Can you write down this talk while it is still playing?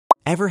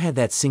Ever had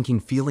that sinking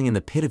feeling in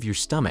the pit of your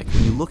stomach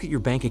when you look at your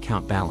bank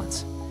account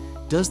balance?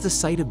 Does the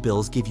sight of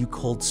bills give you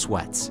cold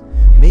sweats?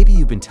 Maybe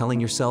you've been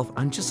telling yourself,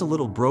 I'm just a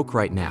little broke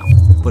right now.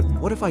 But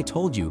what if I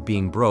told you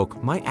being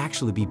broke might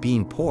actually be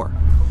being poor?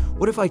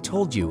 What if I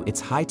told you it's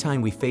high time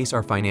we face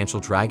our financial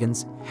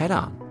dragons head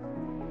on?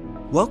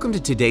 Welcome to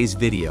today's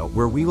video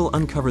where we will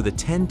uncover the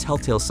 10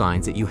 telltale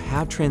signs that you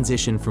have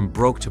transitioned from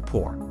broke to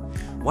poor.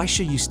 Why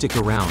should you stick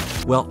around?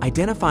 Well,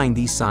 identifying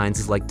these signs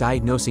is like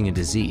diagnosing a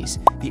disease.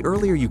 The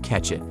earlier you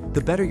catch it, the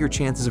better your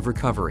chances of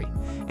recovery.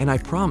 And I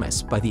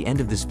promise, by the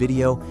end of this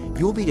video,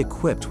 you'll be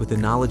equipped with the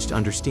knowledge to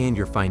understand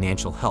your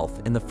financial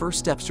health and the first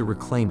steps to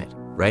reclaim it.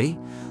 Ready?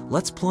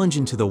 Let's plunge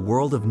into the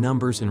world of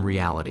numbers and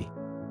reality.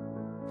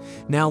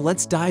 Now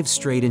let's dive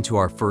straight into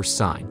our first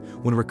sign,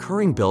 when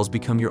recurring bills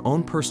become your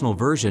own personal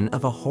version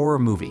of a horror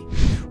movie.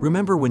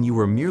 Remember when you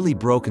were merely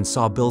broke and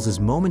saw bills as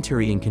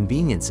momentary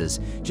inconveniences,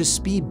 just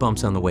speed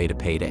bumps on the way to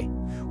payday?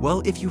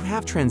 Well, if you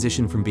have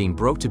transitioned from being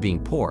broke to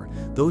being poor,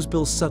 those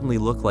bills suddenly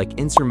look like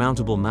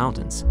insurmountable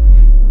mountains.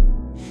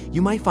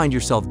 You might find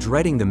yourself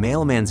dreading the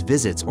mailman's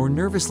visits or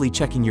nervously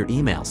checking your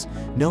emails,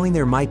 knowing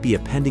there might be a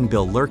pending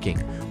bill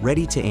lurking,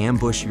 ready to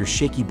ambush your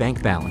shaky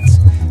bank balance.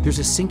 There's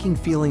a sinking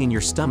feeling in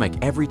your stomach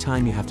every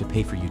time you have to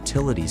pay for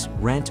utilities,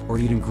 rent, or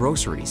even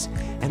groceries.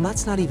 And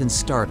let's not even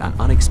start on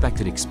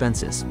unexpected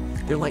expenses.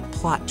 They're like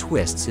plot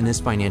twists in this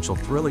financial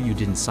thriller you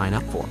didn't sign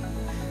up for.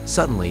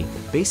 Suddenly,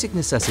 basic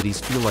necessities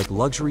feel like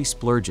luxury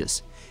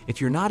splurges. If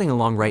you're nodding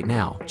along right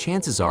now,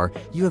 chances are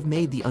you have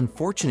made the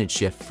unfortunate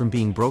shift from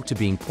being broke to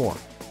being poor.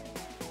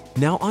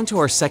 Now onto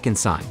our second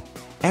sign.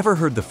 Ever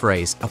heard the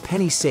phrase, a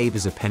penny saved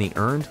is a penny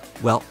earned?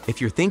 Well,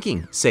 if you're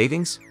thinking,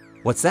 savings?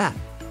 What's that?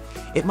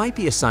 It might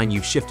be a sign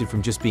you've shifted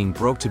from just being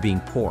broke to being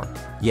poor.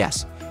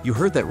 Yes, you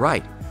heard that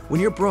right. When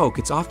you're broke,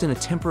 it's often a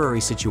temporary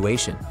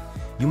situation.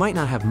 You might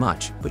not have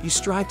much, but you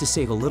strive to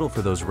save a little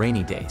for those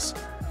rainy days.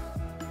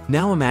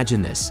 Now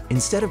imagine this.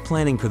 Instead of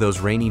planning for those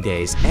rainy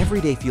days, every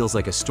day feels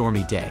like a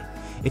stormy day.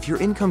 If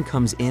your income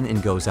comes in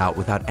and goes out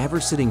without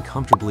ever sitting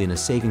comfortably in a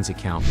savings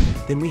account,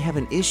 then we have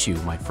an issue,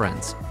 my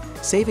friends.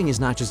 Saving is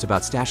not just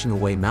about stashing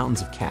away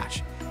mountains of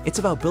cash. It's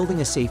about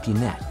building a safety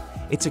net.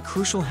 It's a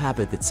crucial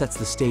habit that sets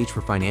the stage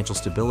for financial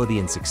stability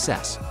and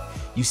success.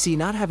 You see,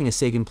 not having a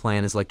saving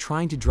plan is like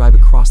trying to drive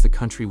across the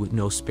country with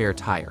no spare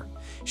tire.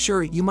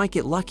 Sure, you might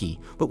get lucky,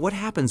 but what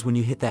happens when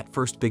you hit that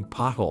first big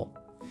pothole?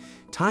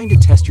 Time to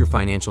test your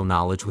financial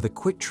knowledge with a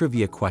quick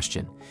trivia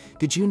question.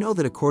 Did you know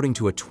that according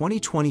to a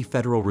 2020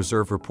 Federal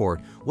Reserve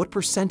report, what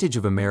percentage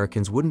of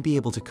Americans wouldn't be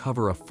able to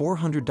cover a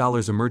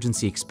 $400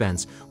 emergency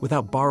expense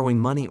without borrowing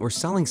money or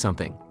selling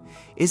something?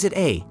 Is it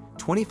A,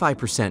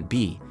 25%,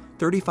 B,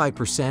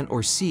 35%,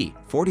 or C,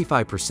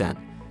 45%?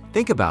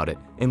 Think about it,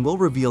 and we'll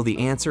reveal the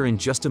answer in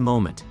just a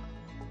moment.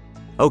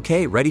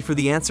 Okay, ready for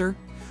the answer?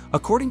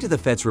 According to the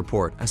Fed's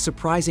report, a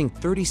surprising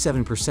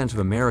 37% of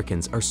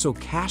Americans are so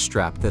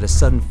cash-strapped that a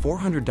sudden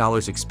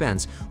 $400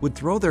 expense would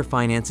throw their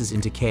finances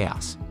into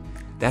chaos.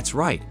 That's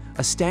right,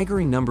 a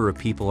staggering number of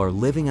people are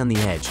living on the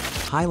edge,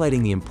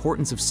 highlighting the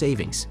importance of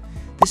savings.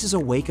 This is a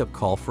wake-up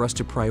call for us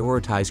to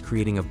prioritize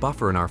creating a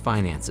buffer in our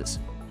finances.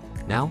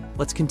 Now,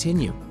 let's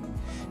continue.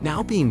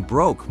 Now, being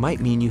broke might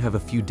mean you have a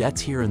few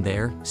debts here and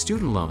there,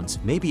 student loans,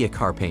 maybe a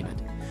car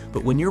payment.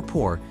 But when you're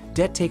poor,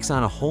 debt takes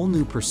on a whole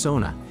new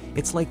persona.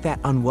 It's like that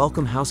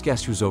unwelcome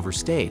houseguest who's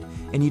overstayed,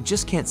 and you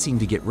just can't seem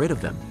to get rid of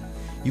them.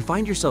 You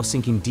find yourself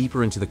sinking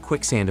deeper into the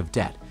quicksand of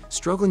debt,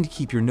 struggling to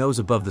keep your nose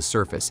above the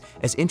surface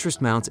as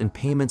interest mounts and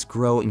payments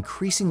grow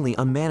increasingly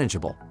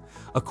unmanageable.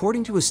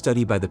 According to a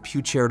study by the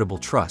Pew Charitable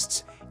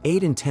Trusts,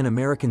 8 in 10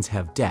 Americans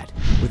have debt,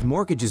 with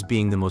mortgages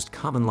being the most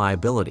common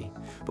liability.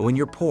 But when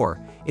you're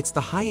poor, it's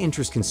the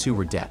high-interest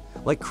consumer debt,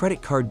 like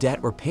credit card debt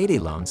or payday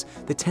loans,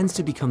 that tends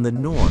to become the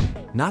norm,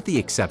 not the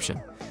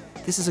exception.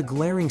 This is a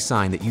glaring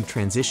sign that you've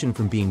transitioned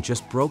from being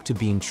just broke to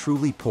being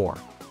truly poor.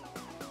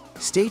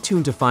 Stay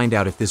tuned to find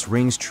out if this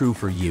rings true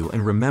for you,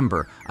 and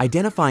remember,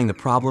 identifying the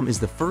problem is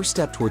the first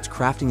step towards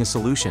crafting a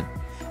solution.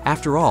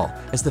 After all,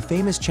 as the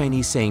famous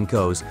Chinese saying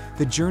goes,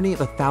 the journey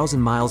of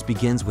 1,000 miles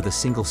begins with a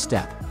single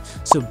step.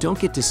 So don't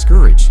get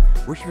discouraged.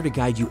 We're here to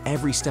guide you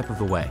every step of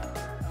the way.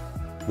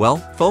 Well,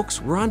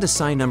 folks, we're on to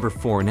sign number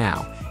 4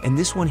 now, and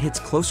this one hits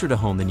closer to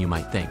home than you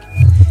might think.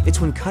 It's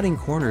when cutting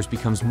corners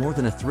becomes more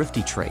than a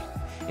thrifty trait.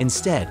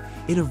 Instead,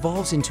 it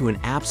evolves into an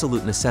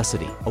absolute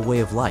necessity, a way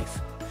of life.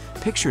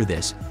 Picture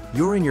this,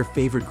 you're in your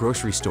favorite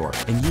grocery store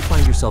and you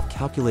find yourself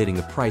calculating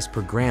the price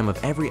per gram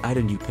of every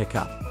item you pick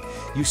up.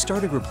 You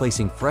started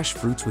replacing fresh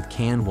fruits with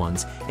canned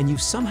ones, and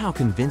you've somehow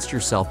convinced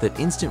yourself that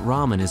instant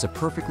ramen is a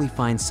perfectly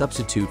fine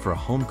substitute for a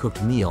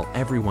home-cooked meal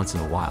every once in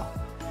a while.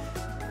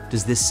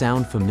 Does this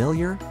sound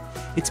familiar?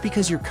 It's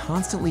because you're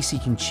constantly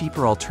seeking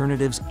cheaper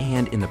alternatives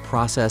and, in the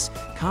process,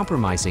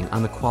 compromising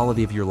on the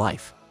quality of your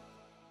life.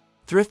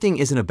 Thrifting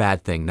isn't a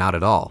bad thing, not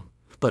at all.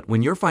 But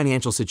when your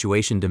financial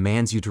situation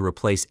demands you to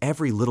replace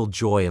every little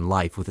joy in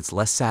life with its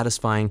less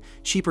satisfying,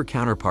 cheaper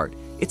counterpart,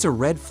 it's a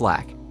red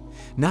flag.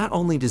 Not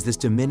only does this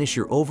diminish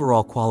your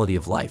overall quality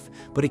of life,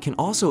 but it can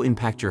also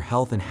impact your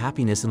health and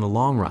happiness in the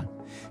long run.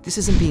 This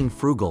isn't being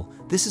frugal,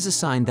 this is a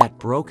sign that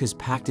broke has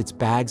packed its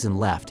bags and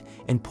left,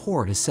 and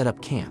poor has set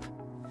up camp.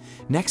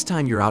 Next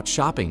time you're out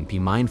shopping, be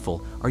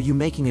mindful, are you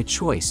making a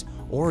choice,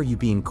 or are you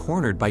being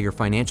cornered by your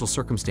financial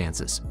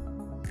circumstances?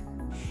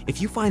 If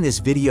you find this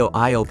video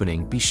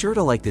eye-opening, be sure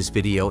to like this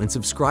video and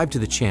subscribe to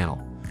the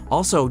channel.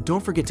 Also,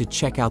 don't forget to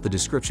check out the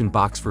description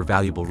box for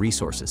valuable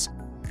resources.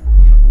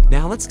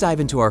 Now let's dive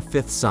into our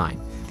fifth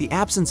sign, the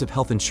absence of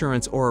health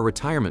insurance or a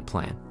retirement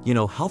plan. You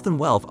know, health and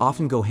wealth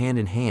often go hand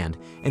in hand,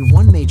 and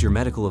one major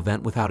medical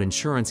event without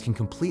insurance can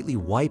completely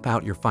wipe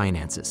out your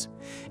finances.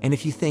 And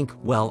if you think,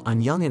 well,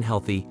 I'm young and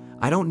healthy,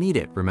 I don't need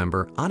it,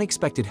 remember,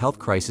 unexpected health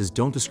crises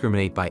don't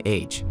discriminate by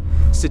age.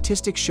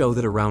 Statistics show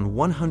that around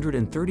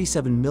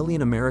 137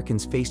 million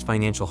Americans faced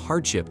financial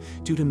hardship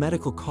due to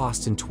medical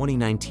costs in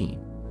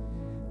 2019.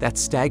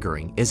 That's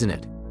staggering, isn't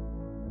it?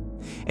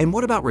 And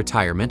what about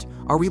retirement?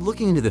 Are we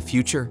looking into the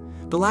future?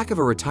 The lack of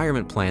a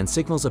retirement plan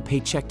signals a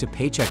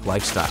paycheck-to-paycheck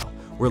lifestyle,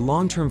 where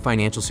long-term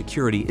financial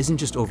security isn't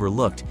just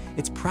overlooked,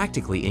 it's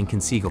practically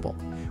inconceivable.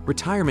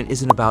 Retirement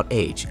isn't about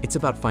age, it's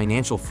about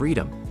financial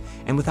freedom.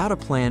 And without a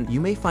plan,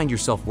 you may find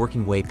yourself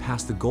working way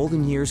past the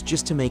golden years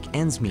just to make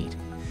ends meet.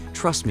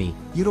 Trust me,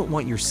 you don't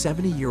want your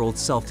 70-year-old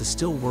self to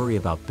still worry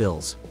about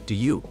bills, do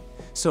you?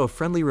 So a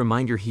friendly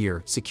reminder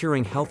here,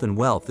 securing health and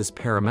wealth is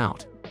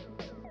paramount.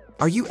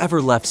 Are you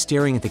ever left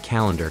staring at the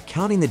calendar,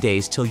 counting the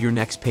days till your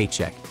next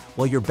paycheck,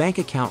 while your bank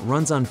account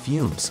runs on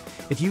fumes?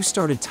 If you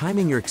started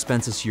timing your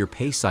expenses to your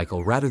pay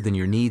cycle rather than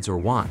your needs or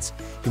wants,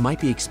 you might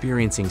be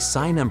experiencing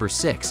sign number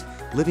 6,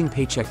 living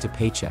paycheck to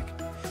paycheck.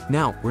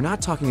 Now, we're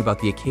not talking about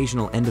the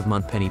occasional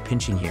end-of-month penny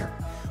pinching here.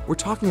 We're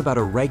talking about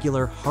a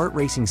regular,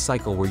 heart-racing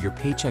cycle where your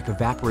paycheck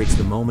evaporates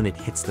the moment it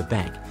hits the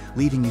bank,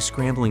 leaving you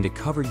scrambling to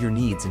cover your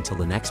needs until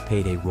the next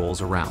payday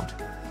rolls around.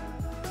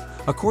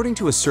 According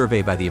to a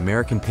survey by the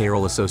American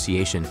Payroll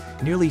Association,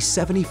 nearly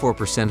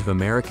 74% of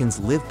Americans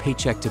live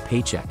paycheck to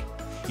paycheck.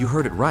 You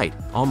heard it right,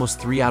 almost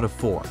 3 out of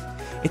 4.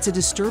 It's a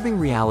disturbing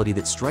reality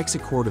that strikes a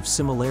chord of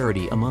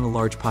similarity among a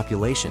large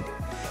population.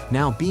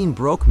 Now, being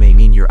broke may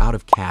mean you're out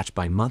of cash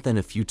by month end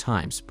a few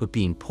times, but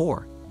being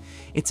poor,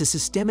 it's a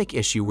systemic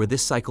issue where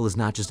this cycle is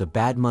not just a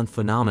bad month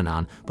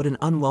phenomenon, but an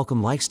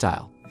unwelcome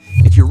lifestyle.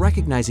 If you're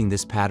recognizing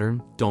this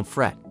pattern, don't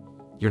fret.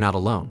 You're not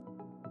alone.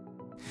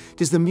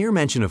 Does the mere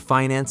mention of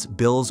finance,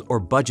 bills, or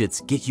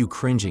budgets get you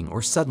cringing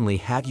or suddenly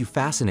have you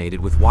fascinated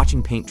with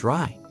watching paint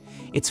dry?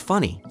 It's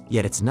funny,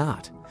 yet it's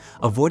not.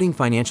 Avoiding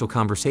financial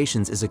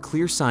conversations is a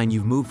clear sign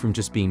you've moved from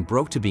just being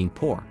broke to being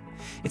poor.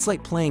 It's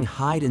like playing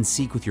hide and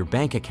seek with your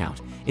bank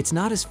account. It's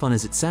not as fun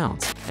as it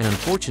sounds, and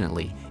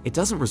unfortunately, it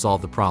doesn't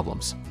resolve the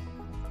problems.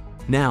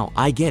 Now,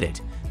 I get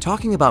it.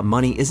 Talking about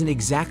money isn't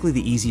exactly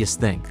the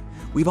easiest thing.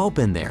 We've all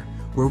been there,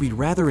 where we'd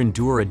rather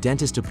endure a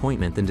dentist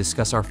appointment than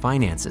discuss our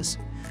finances.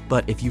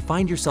 But if you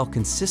find yourself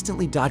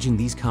consistently dodging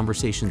these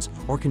conversations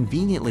or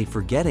conveniently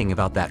forgetting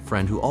about that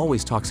friend who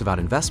always talks about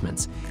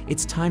investments,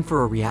 it's time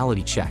for a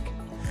reality check.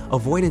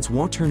 Avoidance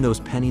won't turn those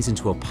pennies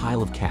into a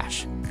pile of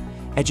cash.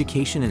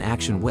 Education and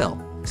action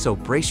will. So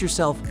brace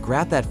yourself,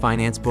 grab that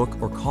finance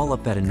book, or call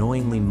up that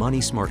annoyingly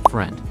money-smart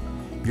friend.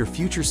 Your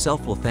future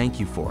self will thank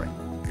you for it.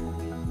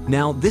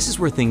 Now, this is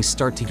where things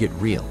start to get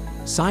real.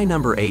 Sign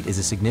number 8 is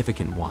a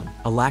significant one,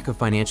 a lack of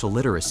financial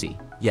literacy.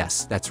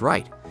 Yes, that's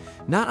right.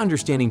 Not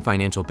understanding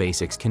financial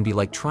basics can be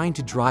like trying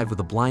to drive with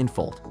a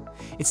blindfold.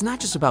 It's not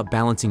just about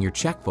balancing your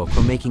checkbook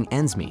or making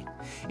ends meet.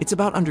 It's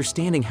about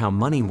understanding how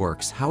money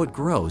works, how it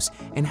grows,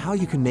 and how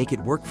you can make it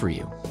work for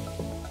you.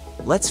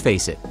 Let's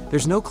face it,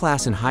 there's no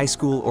class in high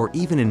school or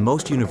even in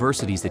most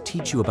universities that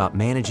teach you about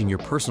managing your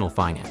personal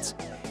finance.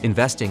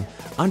 Investing,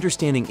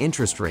 understanding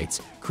interest rates,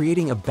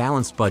 creating a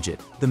balanced budget,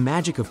 the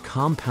magic of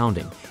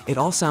compounding, it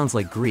all sounds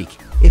like Greek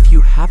if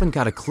you haven't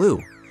got a clue.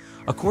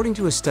 According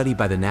to a study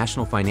by the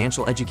National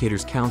Financial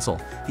Educators Council,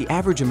 the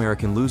average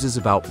American loses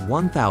about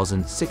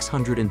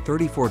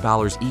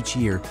 $1,634 each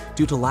year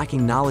due to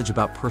lacking knowledge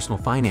about personal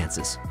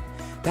finances.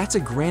 That's a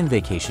grand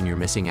vacation you're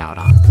missing out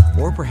on,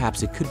 or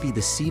perhaps it could be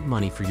the seed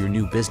money for your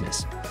new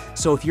business.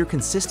 So if you're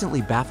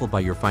consistently baffled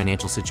by your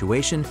financial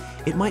situation,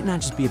 it might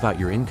not just be about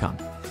your income.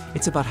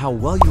 It's about how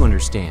well you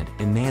understand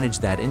and manage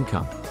that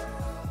income.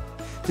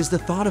 Does the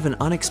thought of an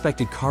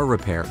unexpected car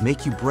repair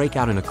make you break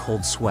out in a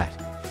cold sweat?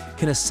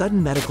 Can a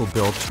sudden medical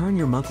bill turn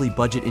your monthly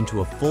budget into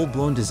a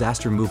full-blown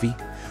disaster movie?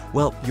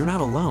 Well, you're not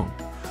alone.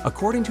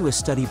 According to a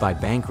study by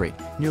Bankrate,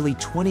 nearly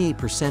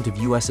 28% of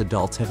US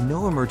adults have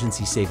no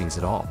emergency savings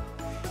at all.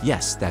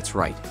 Yes, that's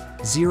right.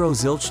 Zero,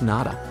 zilch,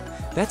 nada.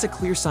 That's a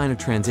clear sign of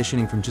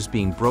transitioning from just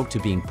being broke to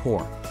being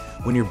poor.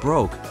 When you're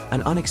broke,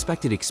 an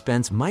unexpected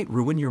expense might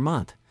ruin your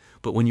month.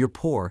 But when you're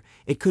poor,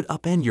 it could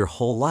upend your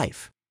whole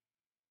life.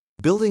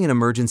 Building an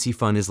emergency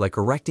fund is like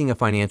erecting a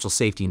financial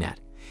safety net.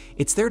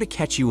 It's there to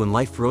catch you when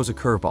life throws a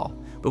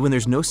curveball, but when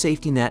there's no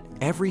safety net,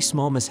 every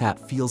small mishap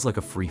feels like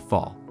a free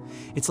fall.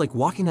 It's like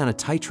walking on a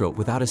tightrope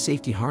without a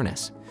safety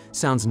harness.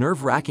 Sounds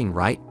nerve-wracking,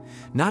 right?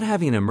 Not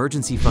having an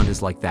emergency fund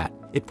is like that.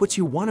 It puts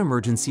you one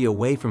emergency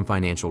away from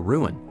financial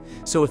ruin.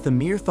 So if the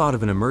mere thought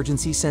of an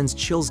emergency sends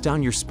chills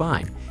down your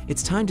spine,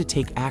 it's time to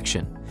take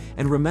action.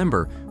 And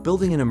remember,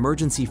 building an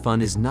emergency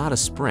fund is not a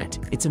sprint,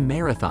 it's a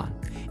marathon.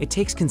 It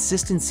takes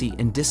consistency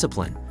and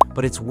discipline,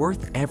 but it's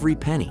worth every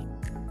penny.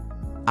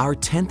 Our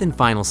 10th and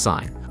final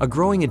sign, a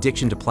growing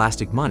addiction to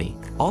plastic money,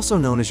 also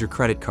known as your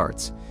credit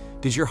cards.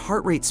 Does your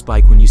heart rate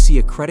spike when you see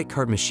a credit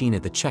card machine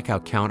at the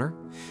checkout counter?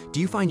 Do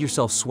you find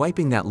yourself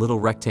swiping that little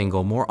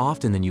rectangle more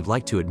often than you'd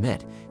like to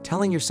admit,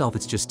 telling yourself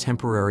it's just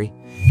temporary?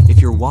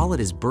 If your wallet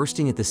is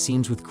bursting at the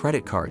seams with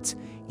credit cards,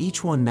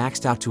 each one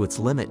maxed out to its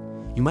limit,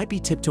 you might be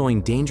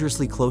tiptoeing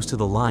dangerously close to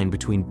the line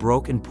between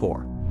broke and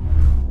poor.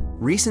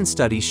 Recent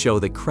studies show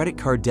that credit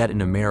card debt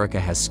in America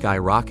has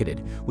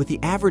skyrocketed, with the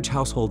average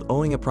household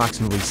owing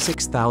approximately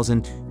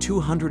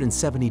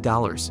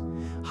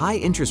 $6,270. High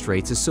interest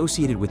rates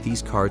associated with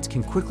these cards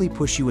can quickly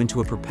push you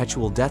into a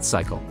perpetual debt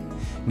cycle.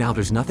 Now,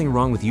 there's nothing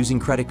wrong with using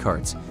credit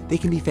cards. They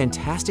can be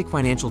fantastic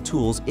financial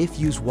tools if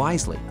used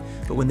wisely,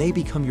 but when they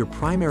become your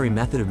primary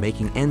method of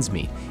making ends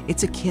meet,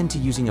 it's akin to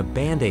using a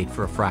Band-Aid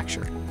for a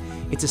fracture.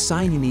 It's a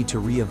sign you need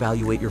to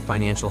reevaluate your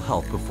financial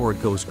health before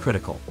it goes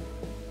critical.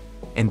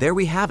 And there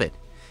we have it,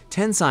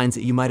 10 signs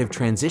that you might have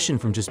transitioned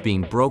from just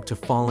being broke to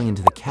falling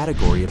into the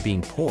category of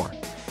being poor.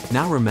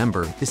 Now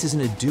remember, this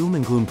isn't a doom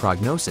and gloom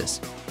prognosis.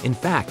 In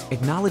fact,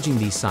 acknowledging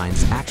these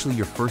signs is actually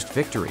your first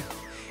victory.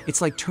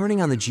 It's like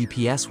turning on the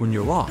GPS when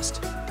you're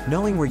lost.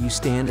 Knowing where you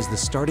stand is the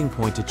starting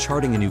point to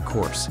charting a new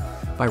course.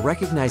 By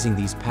recognizing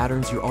these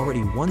patterns, you're already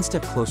one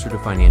step closer to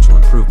financial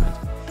improvement.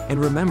 And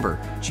remember,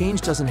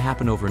 change doesn't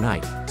happen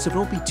overnight, so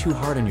don't be too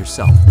hard on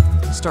yourself.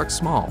 Start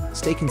small,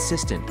 stay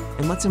consistent,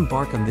 and let's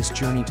embark on this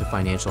journey to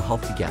financial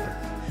health together.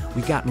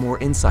 We've got more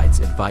insights,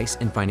 advice,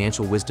 and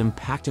financial wisdom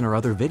packed in our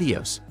other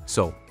videos.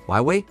 So,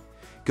 why wait?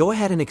 Go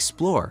ahead and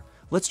explore.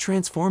 Let's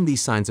transform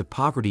these signs of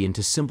poverty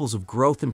into symbols of growth and